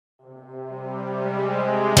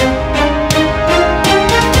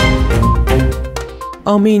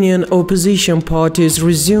Armenian opposition parties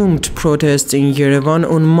resumed protests in Yerevan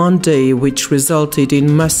on Monday, which resulted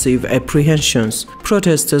in massive apprehensions.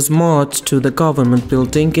 Protesters marched to the government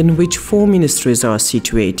building in which 4 ministries are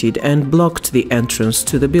situated and blocked the entrance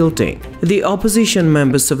to the building. The opposition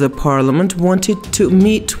members of the parliament wanted to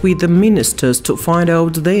meet with the ministers to find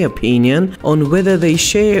out their opinion on whether they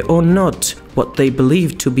share or not what they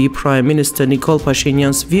believe to be Prime Minister Nikol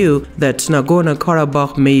Pashinyan's view that Nagorno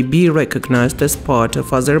Karabakh may be recognized as part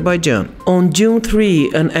of Azerbaijan. On June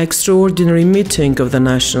 3, an extraordinary meeting of the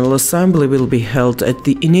National Assembly will be held at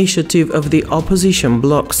the initiative of the opposition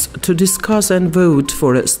blocs to discuss and vote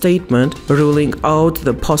for a statement ruling out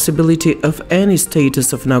the possibility of any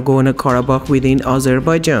status of Nagorno Karabakh within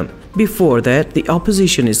Azerbaijan. Before that, the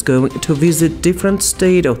opposition is going to visit different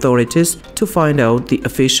state authorities to find out the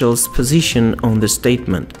officials' position on the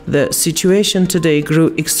statement. The situation today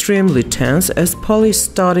grew extremely tense as police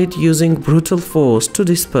started using brutal force to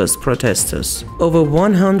disperse protesters. Over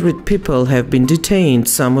 100 people have been detained.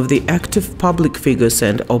 Some of the active public figures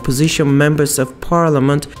and opposition members of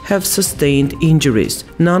parliament have sustained injuries.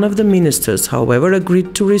 None of the ministers, however,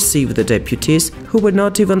 agreed to receive the deputies, who were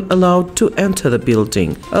not even allowed to enter the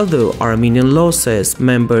building, although Armenian law says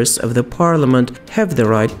members of the parliament have the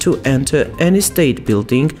right to enter any state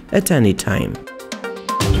building at any time.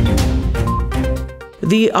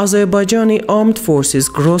 The Azerbaijani armed forces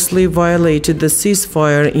grossly violated the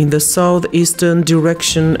ceasefire in the southeastern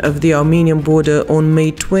direction of the Armenian border on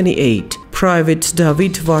May 28. Private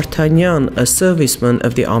David Vartanyan, a serviceman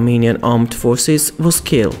of the Armenian armed forces, was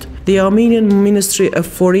killed. The Armenian Ministry of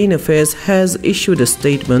Foreign Affairs has issued a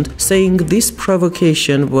statement saying this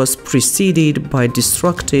provocation was preceded by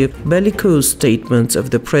destructive, bellicose statements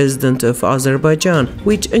of the President of Azerbaijan,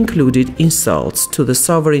 which included insults to the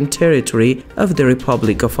sovereign territory of the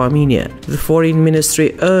Republic of Armenia. The Foreign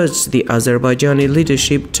Ministry urged the Azerbaijani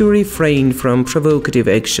leadership to refrain from provocative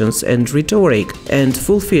actions and rhetoric and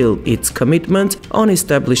fulfill its commitment on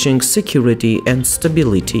establishing security and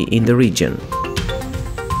stability in the region.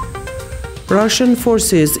 Russian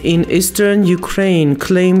forces in eastern Ukraine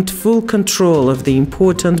claimed full control of the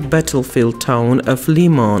important battlefield town of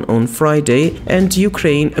Liman on Friday, and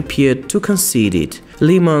Ukraine appeared to concede it.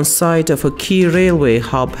 Liman, site of a key railway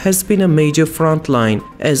hub, has been a major front line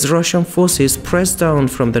as Russian forces press down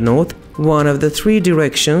from the north, one of the 3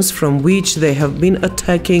 directions from which they have been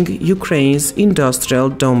attacking Ukraine's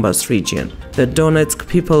industrial Donbas region. The Donetsk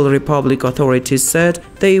People's Republic authorities said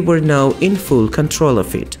they were now in full control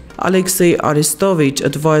of it. Alexei Arestovich,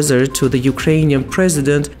 advisor to the Ukrainian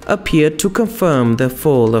president, appeared to confirm the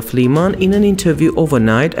fall of Liman in an interview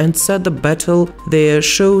overnight and said the battle there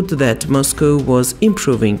showed that Moscow was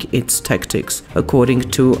improving its tactics. According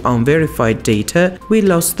to unverified data, we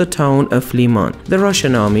lost the town of Liman. The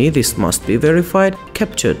Russian army, this must be verified,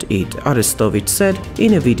 captured it, Arestovich said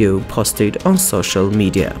in a video posted on social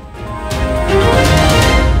media.